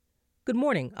Good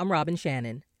morning, I'm Robin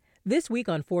Shannon. This week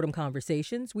on Fordham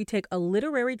Conversations, we take a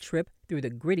literary trip through the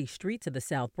gritty streets of the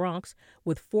South Bronx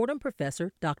with Fordham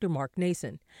professor Dr. Mark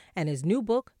Nason and his new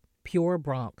book, Pure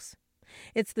Bronx.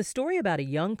 It's the story about a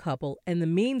young couple and the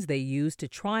means they use to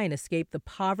try and escape the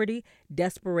poverty,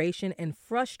 desperation, and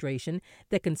frustration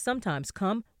that can sometimes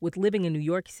come with living in New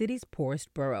York City's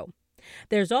poorest borough.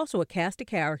 There's also a cast of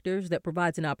characters that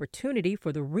provides an opportunity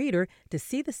for the reader to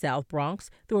see the South Bronx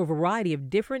through a variety of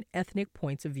different ethnic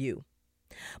points of view.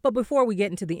 But before we get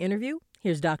into the interview,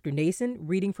 here's Dr. Nason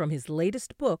reading from his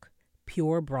latest book,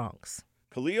 Pure Bronx.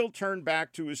 Khalil turned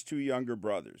back to his two younger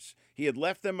brothers. He had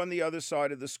left them on the other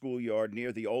side of the schoolyard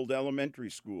near the old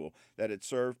elementary school that had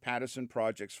served Patterson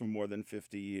Projects for more than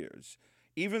 50 years.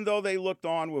 Even though they looked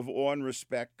on with awe and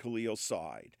respect, Khalil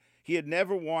sighed. He had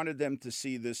never wanted them to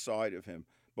see this side of him,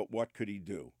 but what could he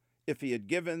do? If he had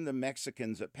given the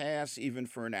Mexicans a pass, even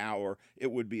for an hour,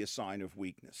 it would be a sign of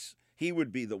weakness. He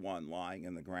would be the one lying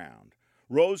in the ground.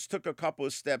 Rose took a couple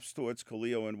of steps towards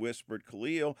Khalil and whispered,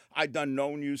 "Khalil, I done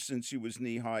known you since you was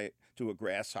knee-high to a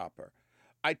grasshopper.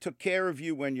 I took care of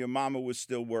you when your mama was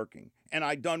still working, and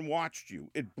I done watched you.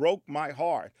 It broke my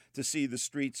heart to see the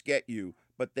streets get you,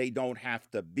 but they don't have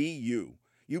to be you.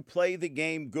 You play the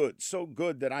game good, so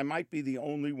good that I might be the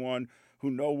only one who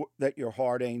know that your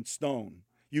heart ain't stone.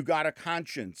 You got a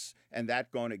conscience, and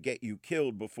that gonna get you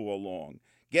killed before long.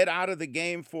 Get out of the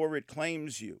game, for it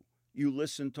claims you. You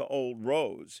listen to old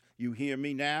Rose. You hear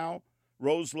me now?"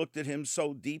 Rose looked at him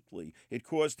so deeply, it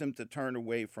caused him to turn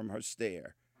away from her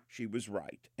stare. She was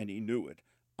right, and he knew it.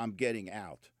 "I'm getting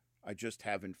out. I just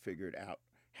haven't figured out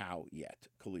how yet,"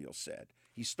 Khalil said.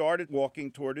 He started walking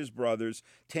toward his brothers,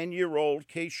 10-year-old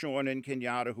Keyshawn and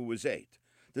Kenyatta, who was 8.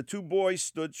 The two boys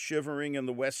stood shivering in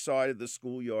the west side of the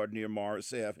schoolyard near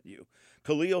Morris Avenue.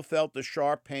 Khalil felt a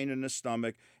sharp pain in his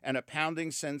stomach, and a pounding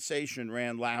sensation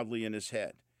ran loudly in his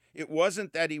head. It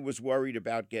wasn't that he was worried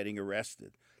about getting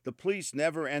arrested. The police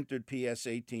never entered PS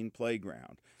 18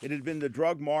 playground. It had been the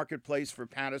drug marketplace for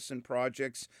Patterson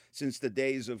Projects since the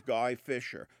days of Guy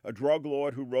Fisher, a drug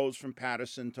lord who rose from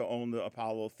Patterson to own the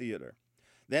Apollo Theater.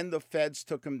 Then the feds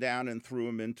took him down and threw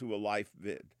him into a life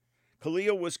vid.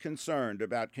 Khalil was concerned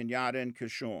about Kenyatta and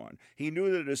Keyshawn. He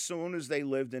knew that as soon as they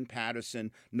lived in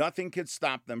Patterson, nothing could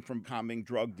stop them from becoming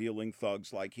drug-dealing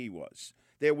thugs like he was.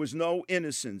 There was no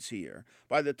innocence here.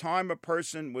 By the time a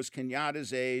person was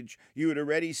Kenyatta's age, you had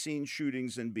already seen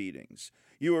shootings and beatings.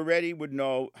 You already would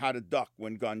know how to duck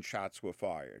when gunshots were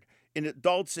fired. In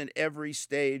adults in every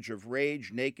stage of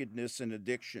rage, nakedness, and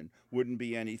addiction wouldn't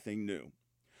be anything new.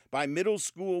 By middle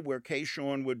school, where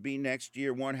Keyshawn would be next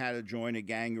year, one had to join a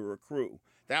gang or a crew.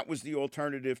 That was the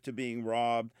alternative to being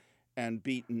robbed and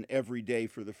beaten every day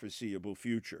for the foreseeable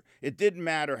future. It didn't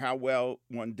matter how well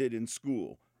one did in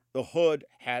school. The hood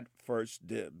had first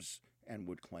dibs and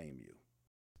would claim you.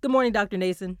 Good morning, Dr.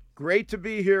 Nason. Great to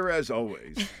be here, as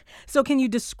always. So can you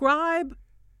describe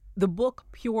the book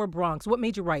Pure Bronx? What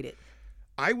made you write it?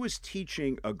 I was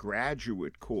teaching a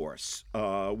graduate course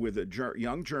with a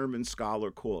young German scholar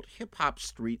called Hip Hop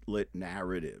Street Lit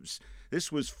Narratives.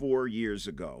 This was 4 years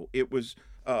ago. It was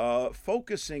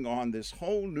focusing on this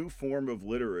whole new form of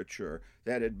literature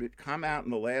that had come out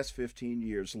in the last 15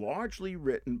 years, largely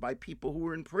written by people who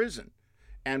were in prison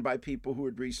and by people who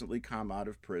had recently come out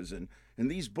of prison. And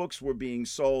these books were being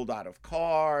sold out of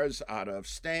cars, out of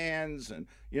stands, and,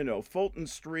 Fulton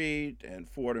Street and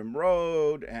Fordham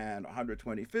Road and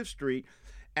 125th Street.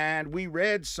 And we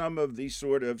read some of these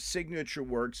sort of signature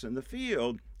works in the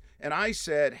field. And I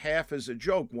said, half as a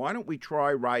joke, why don't we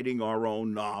try writing our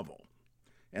own novel?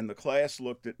 And the class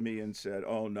looked at me and said,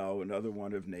 "Oh no, another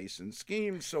one of Nason's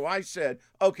schemes." So I said,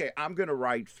 okay, I'm going to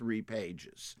write 3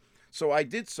 pages. So I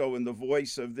did so in the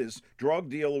voice of this drug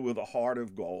dealer with a heart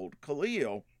of gold,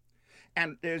 Khalil.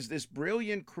 And there's this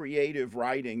brilliant creative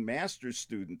writing master's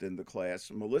student in the class,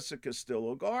 Melissa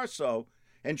Castillo-Garso,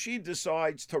 and she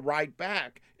decides to write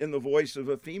back in the voice of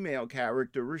a female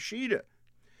character, Rashida.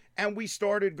 And we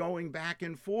started going back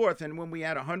and forth, and when we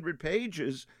had 100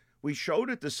 pages, we showed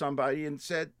it to somebody and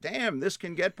said, "Damn, this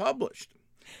can get published."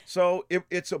 So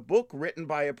it's a book written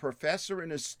by a professor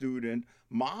and a student,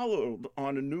 modeled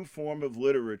on a new form of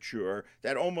literature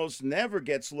that almost never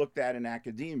gets looked at in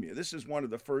academia. This is one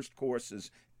of the first courses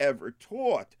ever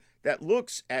taught that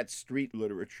looks at street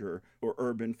literature or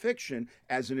urban fiction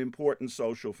as an important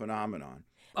social phenomenon.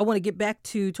 I want to get back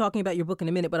to talking about your book in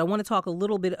a minute, but I want to talk a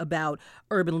little bit about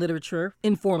urban literature,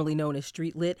 informally known as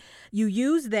street lit. You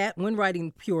use that when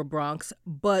writing Pure Bronx,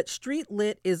 but street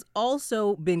lit is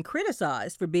also been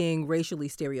criticized for being racially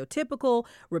stereotypical,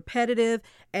 repetitive,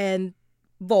 and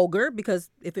vulgar because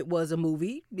if it was a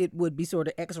movie, it would be sort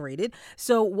of X-rated.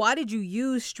 So why did you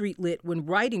use street lit when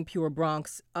writing Pure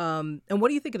Bronx? And what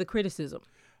do you think of the criticism?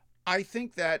 I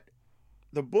think that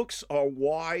the books are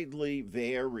widely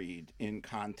varied in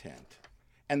content,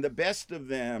 and the best of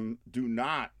them do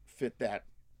not fit that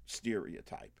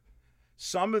stereotype.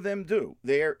 Some of them do.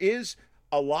 There is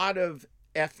a lot of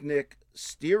ethnic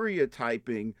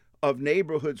stereotyping of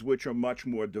neighborhoods which are much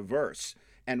more diverse.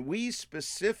 And we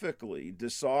specifically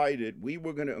decided we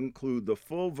were going to include the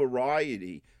full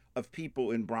variety of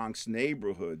people in Bronx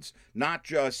neighborhoods, not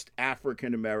just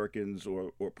African Americans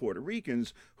or Puerto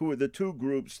Ricans, who are the two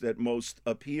groups that most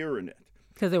appear in it.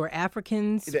 Because there were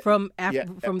Africans from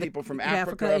people from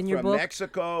Africa, in your from book?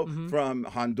 Mexico, from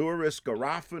Honduras,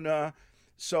 Garafuna.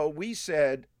 So we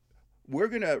said, we're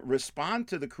going to respond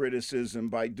to the criticism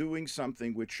by doing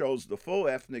something which shows the full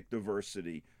ethnic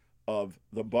diversity of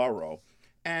the borough,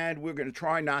 and we're going to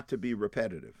try not to be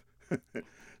repetitive.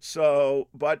 So,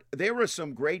 but there are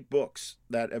some great books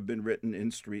that have been written in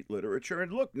street literature,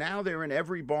 and look, now they're in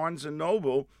every Barnes and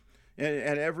Noble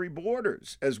and every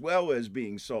Borders, as well as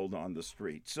being sold on the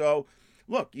street. So,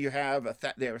 look, you have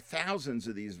there are thousands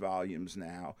of these volumes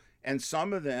now, and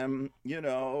some of them,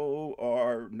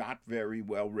 are not very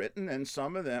well written, and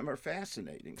some of them are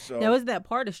fascinating. So now, is that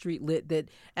part of Street Lit that,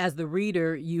 as the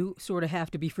reader, you sort of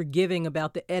have to be forgiving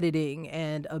about the editing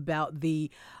and about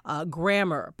the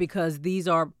grammar, because these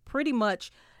are pretty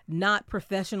much not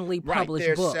professionally published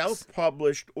They're books.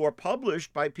 Self-published or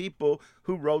published by people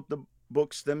who wrote the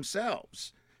books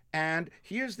themselves. And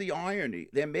here's the irony.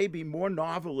 There may be more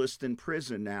novelists in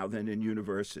prison now than in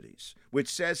universities, which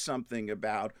says something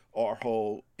about our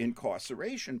whole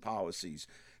incarceration policies.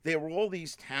 There were all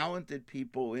these talented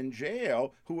people in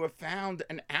jail who have found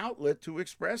an outlet to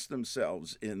express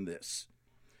themselves in this.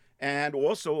 And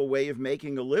also a way of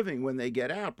making a living when they get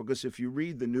out. Because if you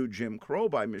read The New Jim Crow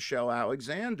by Michelle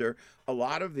Alexander, a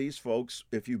lot of these folks,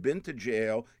 if you've been to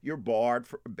jail, you're barred,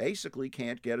 basically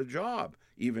can't get a job,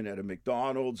 even at a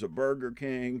McDonald's, a Burger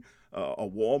King, a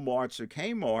Walmart's, a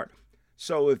Kmart.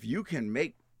 So if you can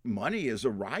make money as a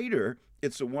writer,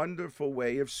 it's a wonderful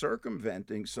way of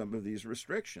circumventing some of these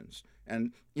restrictions.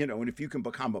 And, and if you can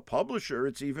become a publisher,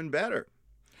 it's even better.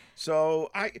 So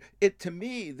to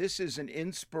me, this is an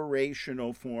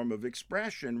inspirational form of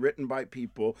expression written by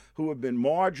people who have been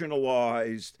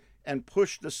marginalized and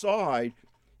pushed aside,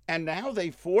 and now they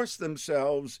force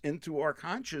themselves into our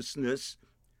consciousness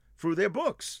through their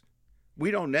books.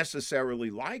 We don't necessarily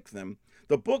like them.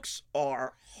 The books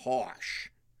are harsh,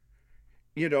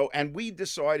 and we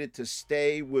decided to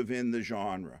stay within the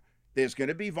genre. There's going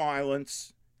to be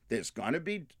violence, there's going to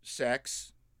be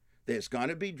sex, there's going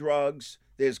to be drugs,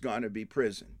 there's going to be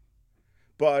prison.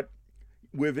 But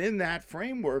within that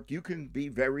framework, you can be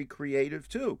very creative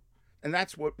too. And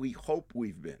that's what we hope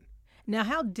we've been. Now,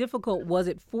 how difficult was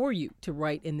it for you to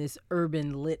write in this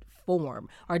urban lit form?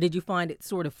 Or did you find it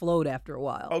sort of flowed after a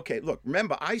while? Okay, look,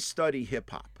 remember, I study hip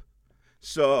hop.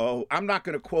 So I'm not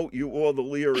going to quote you all the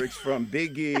lyrics from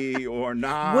Biggie or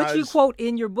Nas. Which you quote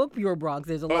in your book, Pure Bronx.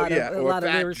 There's a lot of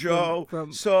lyrics Joe.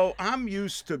 from... So I'm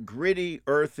used to gritty,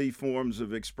 earthy forms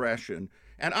of expression.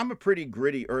 And I'm a pretty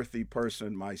gritty, earthy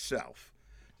person myself.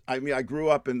 I mean, I grew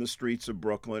up in the streets of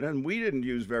Brooklyn, and we didn't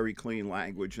use very clean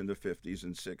language in the 50s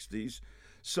and 60s.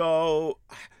 So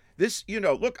this,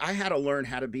 look, I had to learn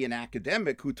how to be an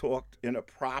academic who talked in a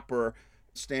proper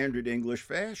standard English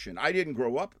fashion. I didn't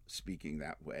grow up speaking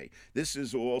that way. This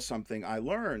is all something I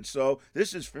learned. So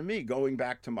this is, for me, going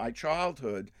back to my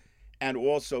childhood and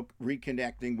also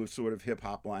reconnecting with sort of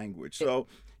hip-hop language. So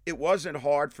it wasn't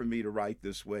hard for me to write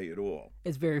this way at all.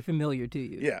 It's very familiar to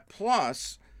you. Yeah.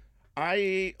 Plus,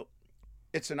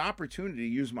 it's an opportunity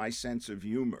to use my sense of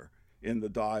humor in the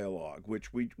dialogue,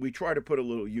 which we try to put a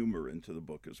little humor into the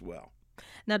book as well.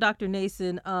 Now, Dr.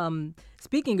 Nason,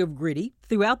 speaking of gritty,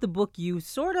 throughout the book, you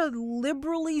sort of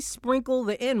liberally sprinkle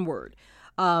the N-word.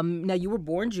 Now, you were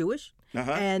born Jewish.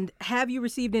 And have you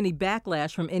received any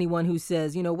backlash from anyone who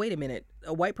says, wait a minute,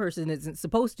 a white person isn't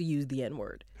supposed to use the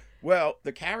N-word? Well,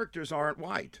 the characters aren't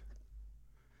white.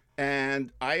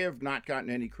 And I have not gotten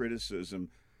any criticism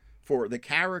for the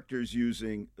characters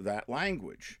using that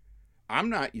language. I'm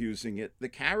not using it. The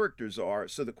characters are.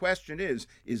 So the question is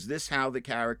this how the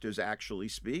characters actually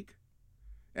speak?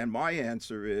 And my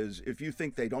answer is, if you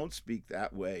think they don't speak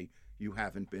that way, you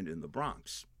haven't been in the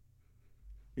Bronx.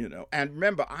 And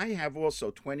remember, I have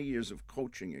also 20 years of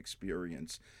coaching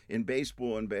experience in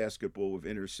baseball and basketball with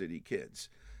inner city kids.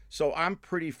 So I'm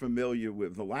pretty familiar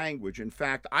with the language. In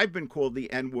fact, I've been called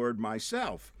the N-word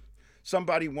myself.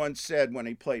 Somebody once said when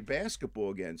he played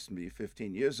basketball against me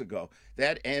 15 years ago,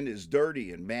 that N is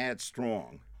dirty and mad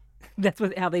strong. That's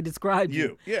how they described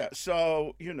you. Yeah.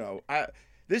 So,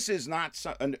 this is not,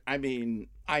 I mean,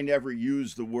 I never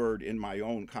use the word in my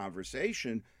own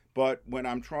conversation, but when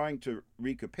I'm trying to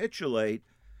recapitulate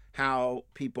how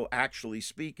people actually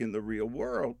speak in the real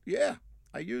world, yeah,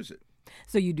 I use it.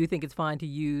 So you do think it's fine to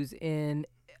use in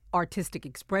artistic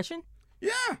expression?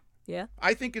 Yeah. Yeah.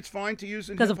 I think it's fine to use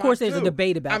in because of course there's a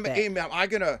debate about that.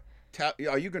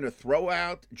 Are you gonna throw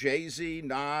out Jay-Z,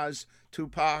 Nas,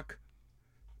 Tupac,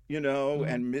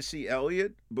 and Missy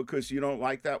Elliott because you don't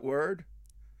like that word?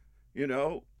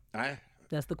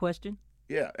 That's the question.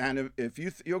 Yeah, and if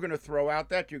you're going to throw out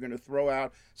that, you're going to throw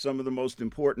out some of the most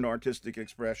important artistic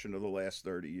expression of the last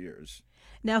 30 years.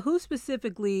 Now, who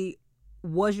specifically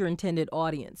was your intended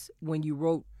audience when you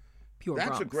wrote Pure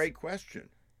Bronx? That's a great question.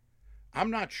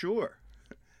 I'm not sure.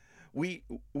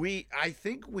 I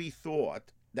think we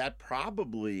thought that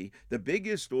probably the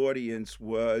biggest audience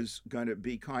was going to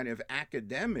be kind of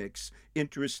academics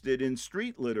interested in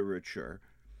street literature,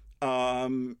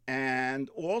 and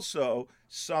also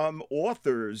some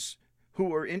authors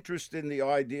who are interested in the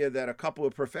idea that a couple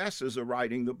of professors are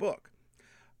writing the book.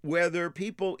 Whether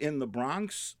people in the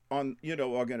Bronx are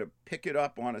going to pick it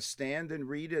up on a stand and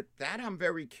read it, that I'm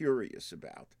very curious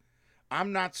about.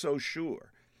 I'm not so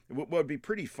sure. It would be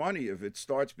pretty funny if it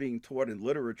starts being taught in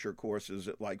literature courses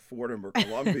at like Fordham or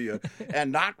Columbia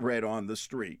and not read on the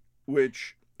street,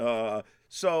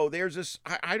 so there's this,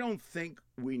 I don't think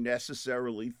we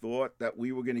necessarily thought that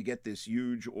we were going to get this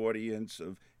huge audience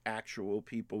of actual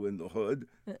people in the hood,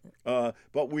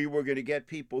 but we were going to get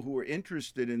people who were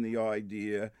interested in the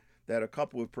idea that a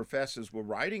couple of professors were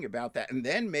writing about that and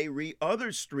then may read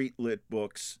other street lit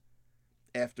books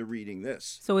after reading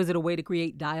this. So is it a way to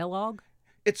create dialogue?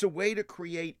 It's a way to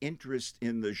create interest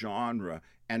in the genre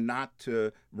and not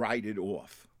to write it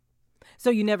off. So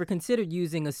you never considered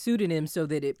using a pseudonym so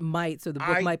that the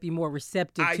book might be more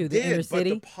receptive to the inner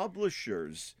city? But the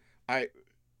publishers,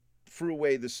 threw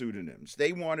away the pseudonyms.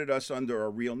 They wanted us under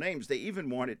our real names. They even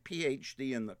wanted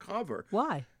PhD in the cover.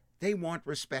 Why? They want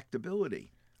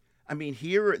respectability. I mean,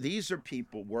 these are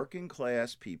people, working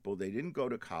class people, they didn't go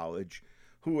to college,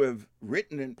 who have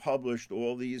written and published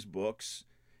all these books.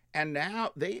 And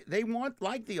now they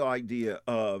like the idea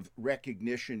of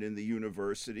recognition in the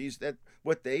universities, that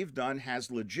what they've done has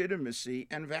legitimacy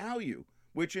and value,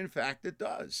 which in fact it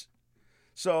does.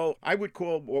 So I would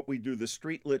call what we do the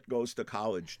Street Lit Goes to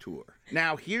College tour.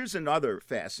 Now, here's another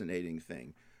fascinating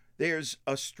thing. There's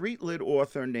a street lit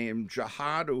author named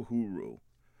Jihad Uhuru,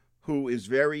 who is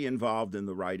very involved in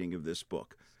the writing of this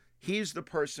book. He's the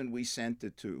person we sent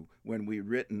it to when we'd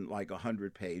written like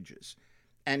 100 pages.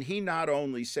 And he not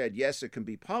only said, yes, it can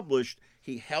be published,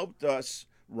 he helped us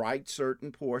write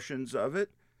certain portions of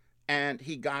it, and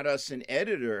he got us an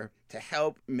editor to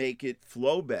help make it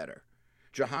flow better.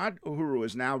 Jihad Uhuru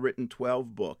has now written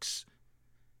 12 books.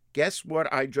 Guess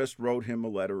what I just wrote him a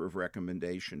letter of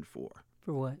recommendation for?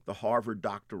 For what? The Harvard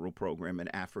doctoral program in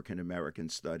African American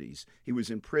Studies. He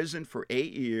was in prison for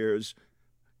 8 years,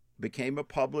 became a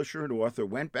publisher and author,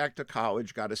 went back to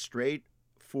college, got a straight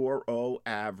 4.0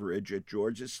 average at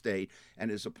Georgia State,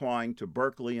 and is applying to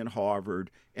Berkeley and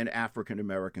Harvard in African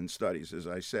American Studies. As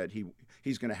I said,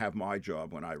 he's going to have my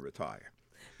job when I retire.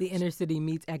 The inner city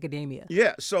meets academia.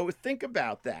 Yeah, so think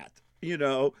about that,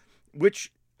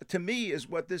 which to me is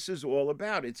what this is all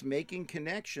about. It's making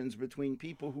connections between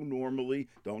people who normally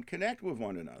don't connect with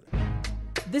one another.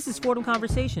 This is Fordham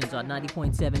Conversations on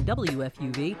 90.7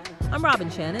 WFUV. I'm Robin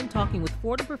Shannon, talking with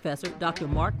Fordham professor Dr.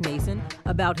 Mark Nason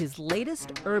about his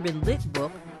latest urban lit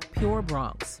book, Pure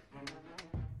Bronx.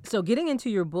 So getting into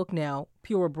your book now,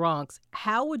 Pure Bronx,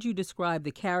 how would you describe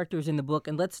the characters in the book?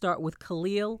 And let's start with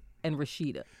Khalil and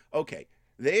Rashida. Okay,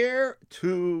 they're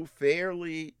two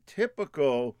fairly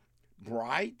typical,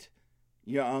 bright,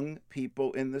 young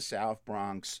people in the South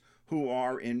Bronx who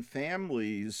are in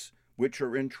families which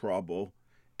are in trouble,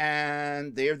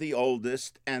 and they're the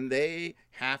oldest, and they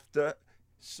have to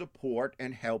support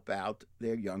and help out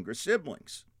their younger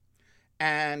siblings.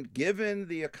 And given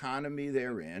the economy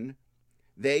they're in,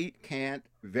 they can't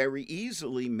very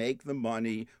easily make the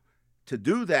money to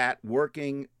do that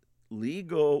working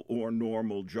legal or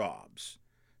normal jobs.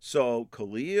 So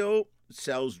Khalil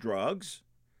sells drugs,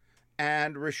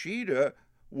 and Rashida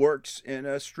works in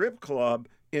a strip club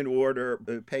in order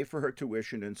to pay for her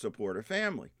tuition and support her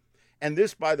family. And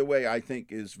this, by the way, I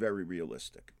think is very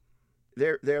realistic.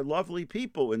 They're lovely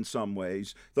people in some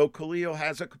ways, though Khalil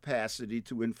has a capacity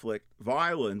to inflict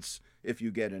violence if you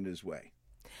get in his way.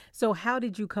 So how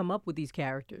did you come up with these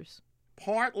characters?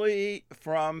 partly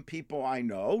from people I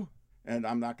know, and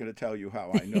I'm not going to tell you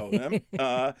how I know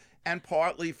them, and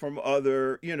partly from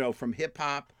other, from hip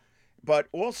hop. But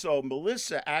also,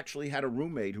 Melissa actually had a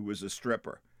roommate who was a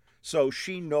stripper. So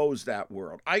she knows that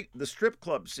world. The strip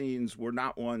club scenes were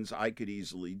not ones I could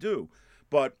easily do,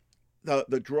 but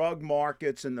the drug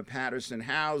markets and the Patterson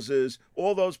houses,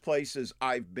 all those places,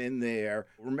 I've been there.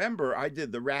 Remember, I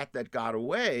did The Rat That Got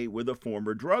Away with a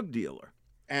former drug dealer.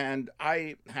 And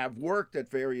I have worked at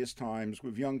various times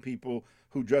with young people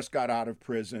who just got out of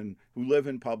prison, who live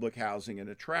in public housing and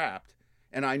are trapped.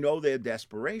 And I know their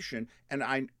desperation, and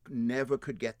I never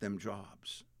could get them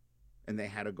jobs. And they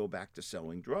had to go back to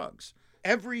selling drugs.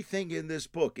 Everything in this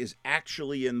book is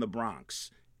actually in the Bronx.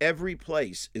 Every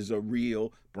place is a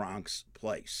real Bronx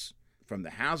place. From the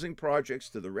housing projects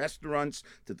to the restaurants,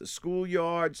 to the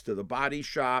schoolyards, to the body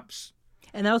shops.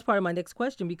 And that was part of my next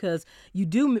question, because you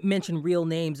do mention real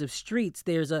names of streets.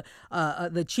 There's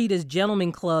the Cheetah's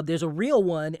Gentleman Club. There's a real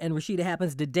one, and Rashida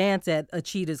happens to dance at a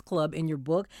Cheetah's Club in your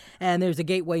book. And there's a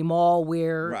Gateway Mall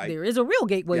where there is a real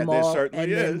Gateway Mall. There certainly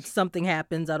and then is. Something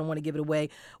happens, I don't want to give it away,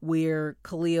 where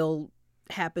Khalil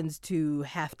happens to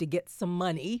have to get some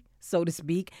money, so to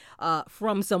speak,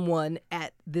 from someone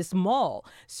at this mall.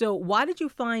 So why did you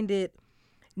find it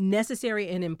necessary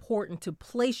and important to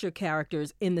place your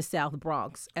characters in the South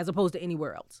Bronx as opposed to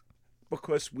anywhere else?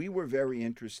 Because we were very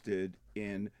interested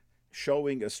in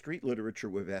showing a street literature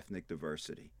with ethnic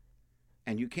diversity.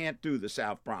 And you can't do the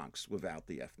South Bronx without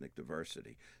the ethnic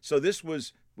diversity. So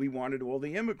we wanted all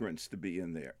the immigrants to be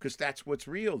in there, because that's what's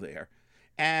real there.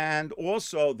 And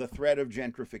also the threat of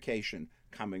gentrification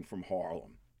coming from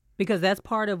Harlem. Because that's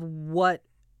part of what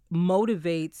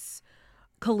motivates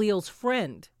Khalil's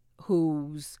friend,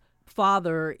 whose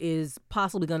father is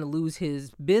possibly going to lose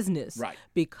his business, right?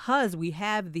 Because we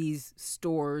have these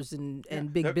stores and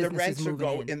big businesses the rents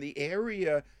moving in the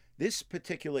area. This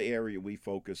particular area we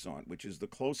focus on, which is the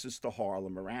closest to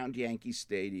Harlem, around Yankee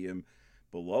Stadium,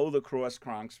 below the Cross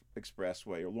Bronx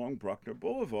Expressway, along Bruckner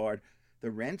Boulevard,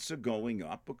 the rents are going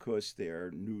up because there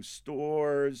are new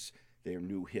stores, there are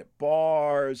new hip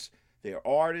bars, there are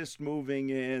artists moving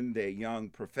in, there are young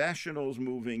professionals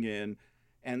moving in.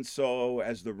 And so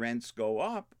as the rents go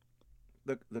up,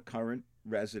 the current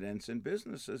residents and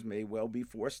businesses may well be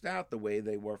forced out the way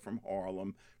they were from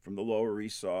Harlem, from the Lower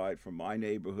East Side, from my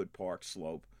neighborhood, Park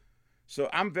Slope. So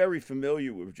I'm very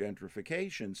familiar with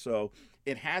gentrification. So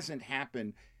it hasn't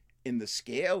happened in the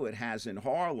scale it has in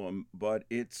Harlem, but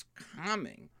it's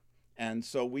coming. And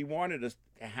so we wanted to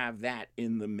have that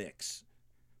in the mix,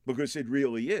 because it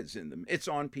really is it's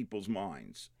on people's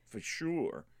minds, for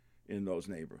sure, in those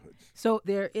neighborhoods. So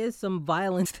there is some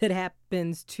violence that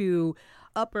happens to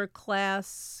upper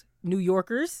class New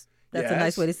Yorkers. That's a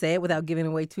nice way to say it without giving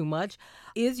away too much.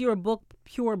 Is your book,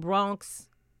 Pure Bronx,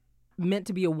 meant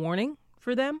to be a warning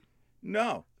for them?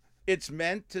 No. It's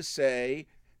meant to say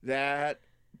that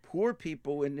poor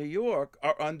people in New York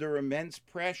are under immense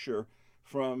pressure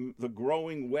from the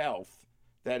growing wealth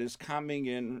that is coming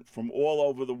in from all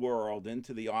over the world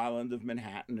into the island of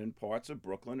Manhattan and parts of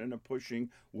Brooklyn, and are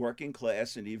pushing working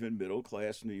class and even middle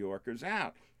class New Yorkers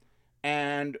out.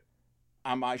 And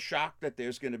am I shocked that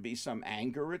there's going to be some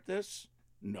anger at this?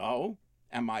 No.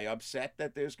 Am I upset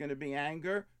that there's going to be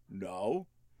anger? No.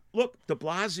 Look, de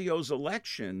Blasio's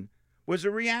election was a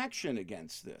reaction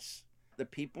against this. The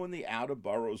people in the outer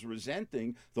boroughs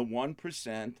resenting the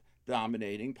 1%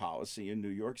 dominating policy in New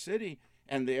York City,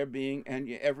 and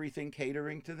everything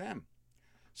catering to them.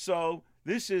 So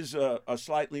this is a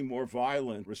slightly more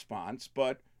violent response,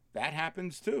 but that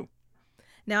happens too.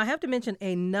 Now, I have to mention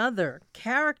another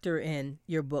character in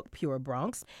your book, Pure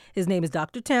Bronx. His name is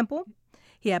Dr. Temple.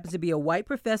 He happens to be a white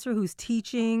professor who's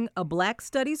teaching a Black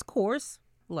Studies course,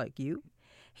 like you.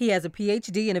 He has a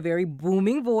PhD in a very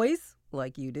booming voice,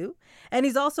 like you do. And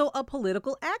he's also a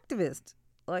political activist,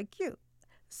 like you.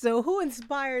 So who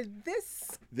inspired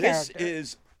this character? This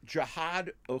is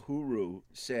Jihad Uhuru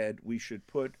said we should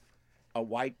put a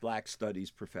white Black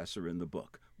Studies professor in the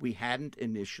book. We hadn't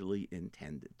initially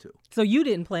intended to. So you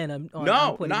didn't plan on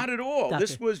No, putting not at all. Doctor.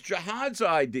 This was Jihad's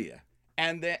idea.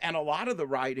 And a lot of the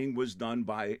writing was done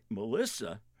by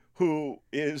Melissa, who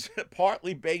is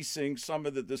partly basing some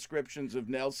of the descriptions of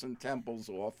Nelson Temple's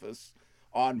office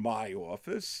on my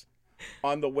office,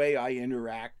 on the way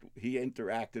he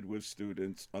interacted with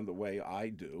students, on the way I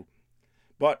do.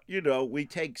 But, we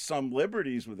take some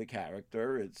liberties with the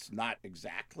character. It's not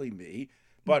exactly me.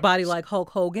 But body like Hulk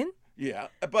Hogan? Yeah,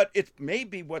 but it may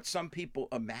be what some people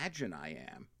imagine I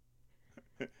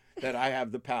am, that I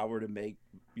have the power to make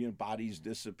bodies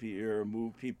disappear,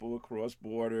 move people across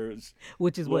borders,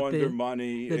 which is what launder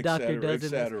money, the et doctor cetera, does et in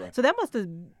cetera. this. So that must have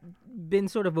been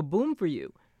sort of a boom for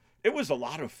you. It was a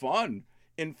lot of fun.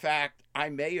 In fact, I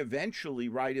may eventually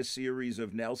write a series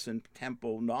of Nelson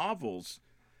Temple novels,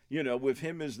 with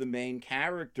him as the main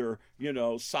character,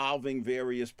 solving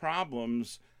various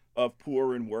problems of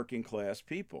poor and working class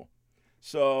people.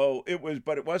 So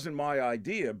but it wasn't my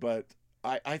idea, but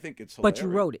I think it's hilarious. But you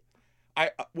wrote it.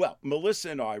 Melissa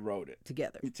and I wrote it.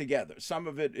 Together. Some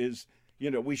of it is,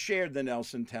 we shared the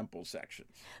Nelson Temple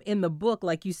sections. In the book,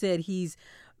 like you said, he's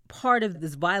part of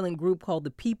this violent group called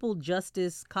the People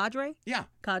Justice Cadre? Yeah.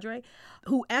 Cadre,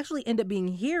 who actually end up being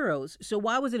heroes. So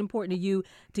why was it important to you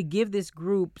to give this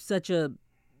group such a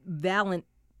valiant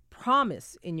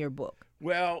promise in your book?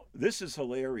 Well, this is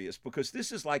hilarious because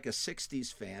this is like a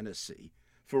 60s fantasy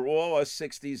for all us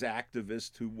 60s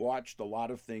activists who watched a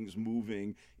lot of things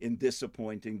moving in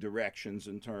disappointing directions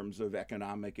in terms of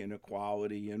economic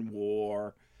inequality and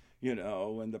war,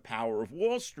 and the power of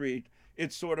Wall Street.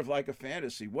 It's sort of like a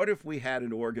fantasy. What if we had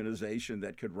an organization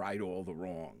that could right all the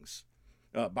wrongs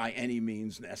by any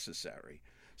means necessary?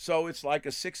 So it's like a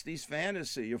 60s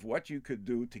fantasy of what you could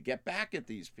do to get back at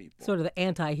these people. Sort of the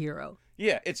anti-hero.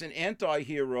 Yeah, it's an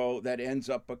anti-hero that ends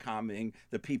up becoming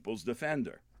the people's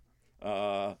defender.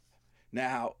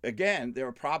 Now, again, there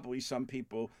are probably some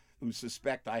people who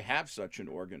suspect I have such an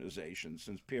organization,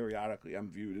 since periodically I'm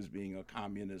viewed as being a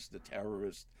communist, a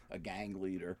terrorist, a gang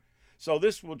leader. So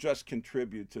this will just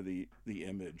contribute to the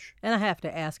image. And I have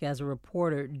to ask, as a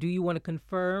reporter, do you want to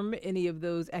confirm any of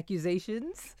those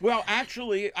accusations? Well,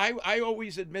 actually, I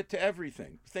always admit to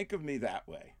everything. Think of me that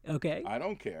way. Okay. I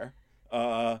don't care.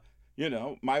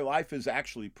 My life is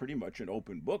actually pretty much an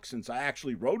open book, since I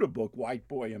actually wrote a book, White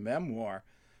Boy, a Memoir.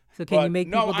 So can you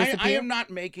make people disappear? No, I am not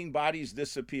making bodies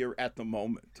disappear at the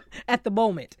moment. At the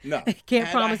moment? No. Can't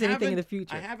promise anything in the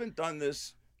future. I haven't done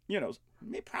this,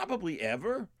 probably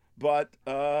ever. But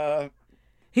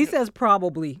he says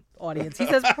probably, audience. He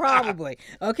says probably.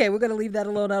 Okay, we're going to leave that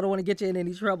alone. I don't want to get you in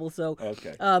any trouble. So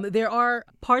okay. There are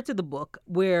parts of the book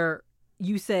where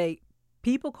you say,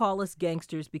 people call us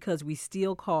gangsters because we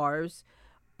steal cars,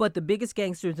 but the biggest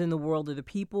gangsters in the world are the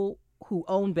people who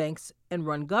own banks and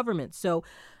run governments. So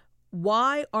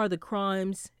why are the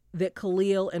crimes that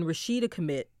Khalil and Rashida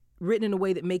commit written in a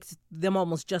way that makes them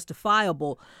almost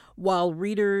justifiable, while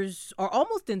readers are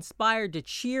almost inspired to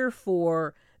cheer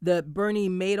for the Bernie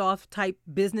Madoff type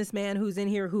businessman who's in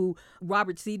here,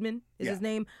 Robert Seidman is his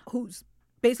name, who's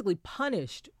basically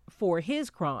punished for his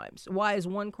crimes? Why is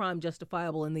one crime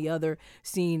justifiable and the other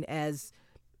seen as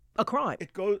a crime?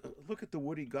 Look at the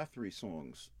Woody Guthrie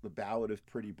songs, the Ballad of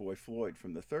Pretty Boy Floyd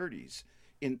from the 30s.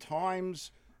 In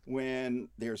times when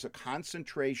there's a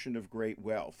concentration of great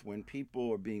wealth, when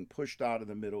people are being pushed out of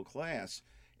the middle class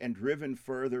and driven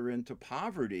further into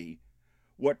poverty,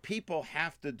 what people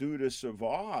have to do to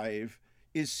survive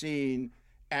is seen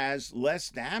as less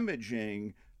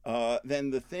damaging than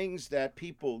the things that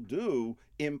people do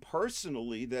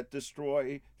impersonally that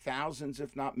destroy thousands,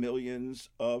 if not millions,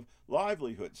 of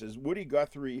livelihoods. As Woody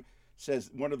Guthrie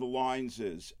says, one of the lines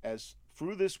is, "As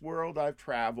through this world I've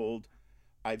traveled,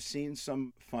 I've seen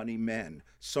some funny men.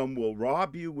 Some will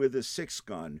rob you with a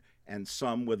 6-gun and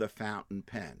some with a fountain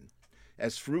pen.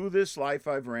 As through this life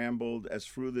I've rambled, as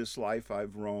through this life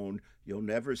I've roamed, you'll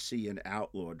never see an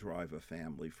outlaw drive a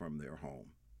family from their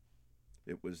home."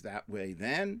 It was that way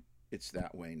then, it's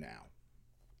that way now.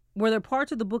 Were there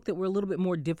parts of the book that were a little bit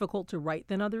more difficult to write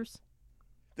than others?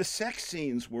 The sex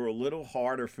scenes were a little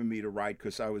harder for me to write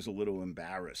because I was a little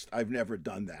embarrassed. I've never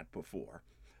done that before,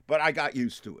 but I got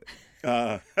used to it.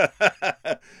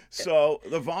 So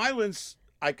the violence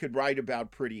I could write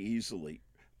about pretty easily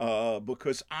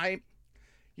because I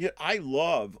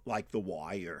love, like, The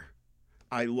Wire.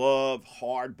 I love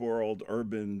hard-boiled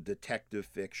urban detective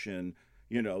fiction,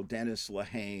 Dennis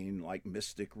Lehane, like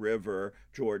Mystic River,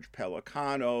 George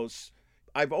Pelecanos.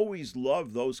 I've always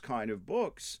loved those kind of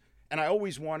books, and I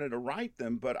always wanted to write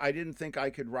them, but I didn't think I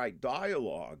could write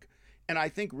dialogue. And I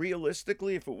think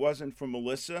realistically, if it wasn't for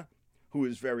Melissa, who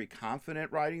is very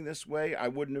confident writing this way, I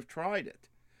wouldn't have tried it.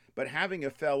 But having a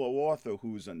fellow author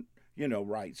who's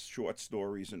writes short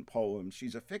stories and poems,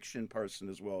 she's a fiction person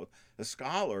as well, a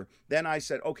scholar, then I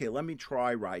said, okay, let me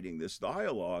try writing this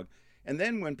dialogue. And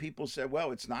then when people said,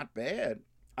 well, it's not bad,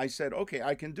 I said, okay,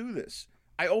 I can do this.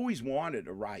 I always wanted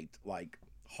to write, like,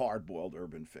 hard-boiled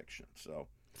urban fiction. So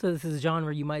this is a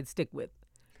genre you might stick with?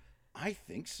 I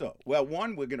think so. Well,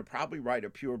 one, we're going to probably write a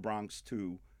Pure Bronx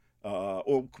 2,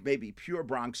 or maybe Pure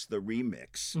Bronx the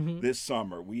Remix this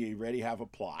summer. We already have a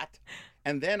plot.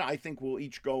 And then I think we'll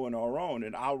each go on our own,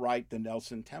 and I'll write the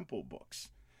Nelson Temple books.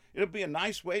 it'll be a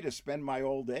nice way to spend my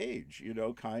old age,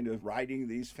 kind of writing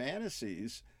these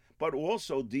fantasies, but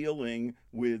also dealing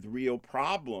with real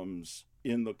problems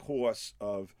in the course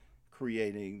of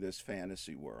creating this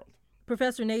fantasy world.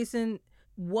 Professor Nason,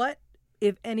 what,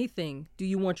 if anything, do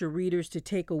you want your readers to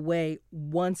take away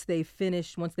once they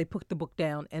put the book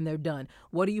down and they're done?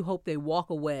 What do you hope they walk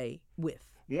away with?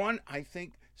 One, I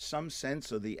think some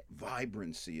sense of the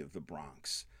vibrancy of the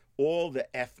Bronx, all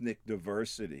the ethnic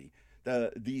diversity,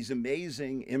 these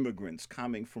amazing immigrants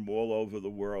coming from all over the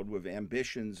world with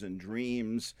ambitions and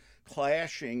dreams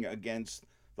clashing against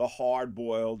the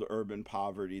hard-boiled urban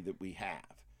poverty that we have.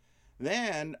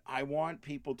 Then I want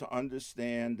people to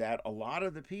understand that a lot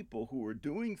of the people who are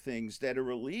doing things that are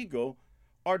illegal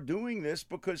are doing this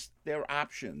because their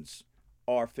options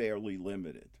are fairly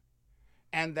limited.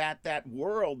 And that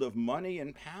world of money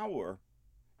and power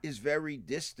is very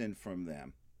distant from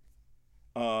them.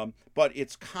 But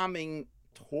it's coming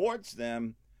towards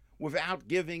them without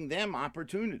giving them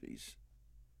opportunities.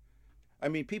 I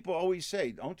mean, people always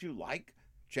say, don't you like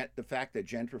the fact that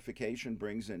gentrification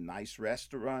brings in nice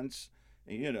restaurants,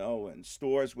 and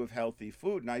stores with healthy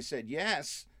food? And I said,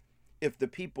 yes, if the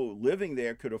people living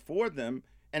there could afford them,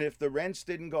 and if the rents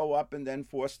didn't go up and then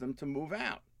force them to move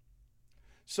out.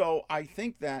 So I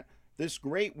think that this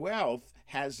great wealth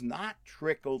has not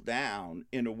trickled down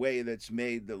in a way that's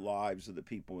made the lives of the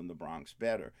people in the Bronx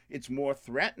better. It's more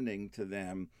threatening to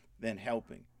them than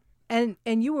helping. And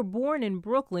you were born in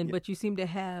Brooklyn, but you seem to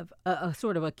have a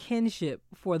sort of a kinship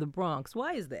for the Bronx.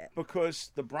 Why is that?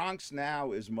 Because the Bronx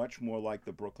now is much more like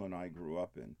the Brooklyn I grew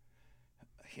up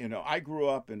in. I grew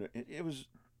up in, it was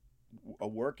a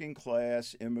working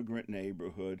class immigrant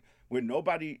neighborhood where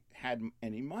nobody had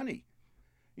any money.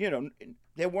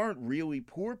 There weren't really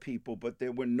poor people, but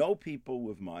there were no people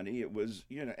with money. It was,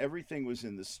 everything was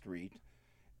in the street.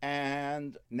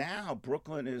 And now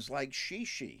Brooklyn is like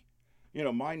shishi.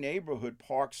 My neighborhood,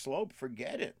 Park Slope,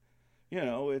 forget it.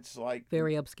 It's like...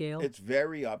 Very upscale? It's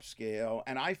very upscale.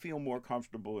 And I feel more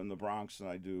comfortable in the Bronx than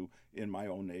I do in my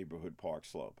own neighborhood, Park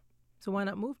Slope. So why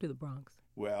not move to the Bronx?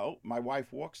 Well, my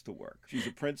wife walks to work. She's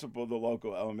a principal of the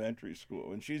local elementary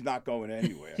school, and she's not going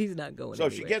anywhere. She's not going so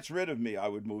anywhere. So if she gets rid of me, I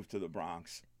would move to the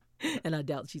Bronx. And I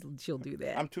doubt she'll do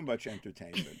that. I'm too much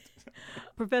entertainment.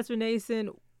 Professor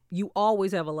Nason, you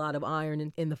always have a lot of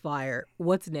iron in the fire.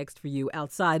 What's next for you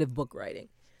outside of book writing?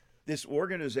 This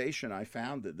organization I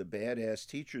founded, the Badass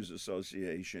Teachers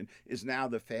Association, is now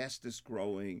the fastest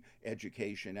growing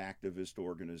education activist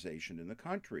organization in the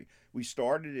country. We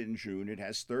started in June. It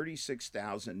has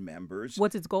 36,000 members.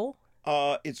 What's its goal?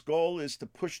 Its goal is to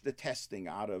push the testing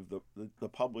out of the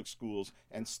public schools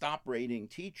and stop rating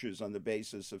teachers on the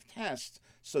basis of tests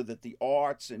so that the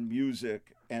arts and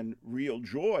music and real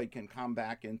joy can come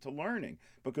back into learning,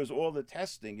 because all the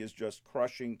testing is just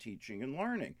crushing teaching and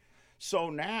learning.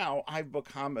 So now I've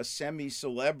become a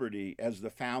semi-celebrity as the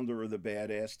founder of the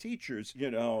Badass Teachers.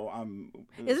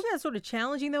 Isn't that sort of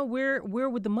challenging, though? Where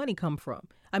would the money come from?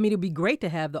 I mean, it'd be great to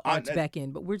have the arts back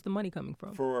in, but where's the money coming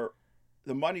from?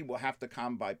 The money will have to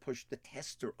come by push. The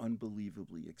tests are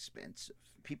unbelievably expensive.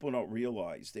 People don't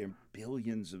realize there are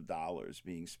billions of dollars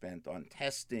being spent on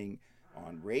testing,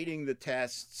 on rating the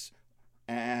tests,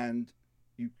 and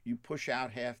you push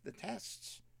out half the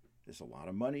tests. There's a lot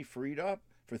of money freed up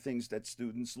for things that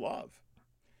students love.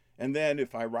 And then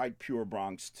if I write Pure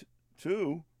Bronx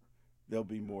 2, there'll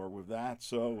be more with that.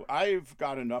 So I've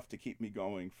got enough to keep me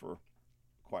going for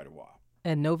quite a while.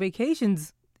 And no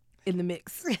vacations in the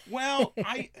mix. Well,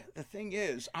 the thing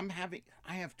is,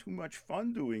 I have too much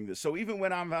fun doing this. So even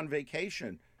when I'm on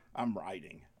vacation, I'm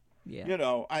writing. Yeah.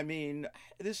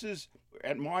 This is,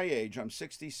 at my age, I'm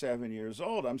 67 years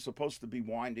old. I'm supposed to be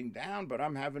winding down, but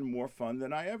I'm having more fun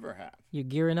than I ever have. You're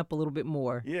gearing up a little bit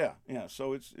more. Yeah.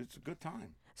 So it's a good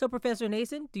time. So, Professor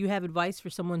Nason, do you have advice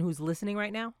for someone who's listening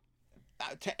right now?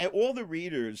 To all the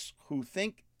readers who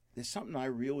think there's something I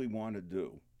really want to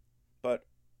do, but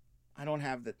I don't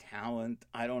have the talent,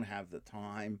 I don't have the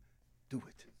time, do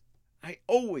it. I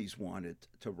always wanted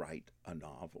to write a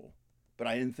novel, but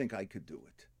I didn't think I could do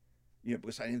it.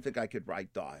 Because I didn't think I could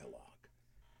write dialogue.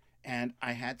 And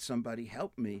I had somebody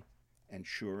help me, and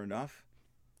sure enough,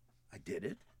 I did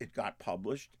it. It got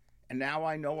published, and now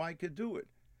I know I could do it.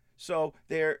 So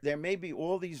there may be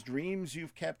all these dreams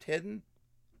you've kept hidden.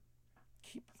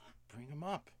 Bring them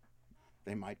up.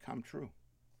 They might come true.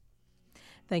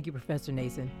 Thank you, Professor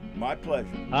Nason. My pleasure.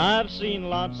 I've seen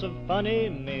lots of funny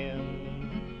men.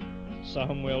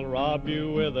 Some will rob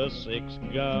you with a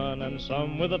 6-gun and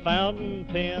some with a fountain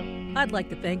pen. I'd like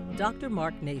to thank Dr.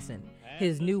 Mark Nason.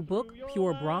 His new book,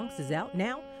 Pure Bronx, is out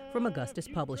now from Augustus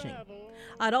Publishing.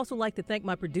 I'd also like to thank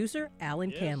my producer,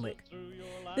 Alan Canlick.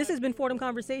 This has been Fordham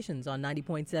Conversations on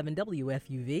 90.7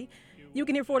 WFUV. You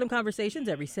can hear Fordham Conversations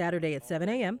every Saturday at 7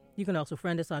 a.m. You can also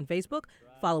friend us on Facebook,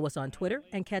 follow us on Twitter,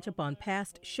 and catch up on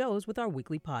past shows with our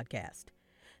weekly podcast.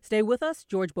 Stay with us.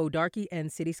 George Bodarky and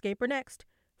Cityscape are next.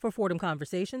 For Fordham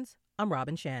Conversations, I'm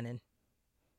Robin Shannon.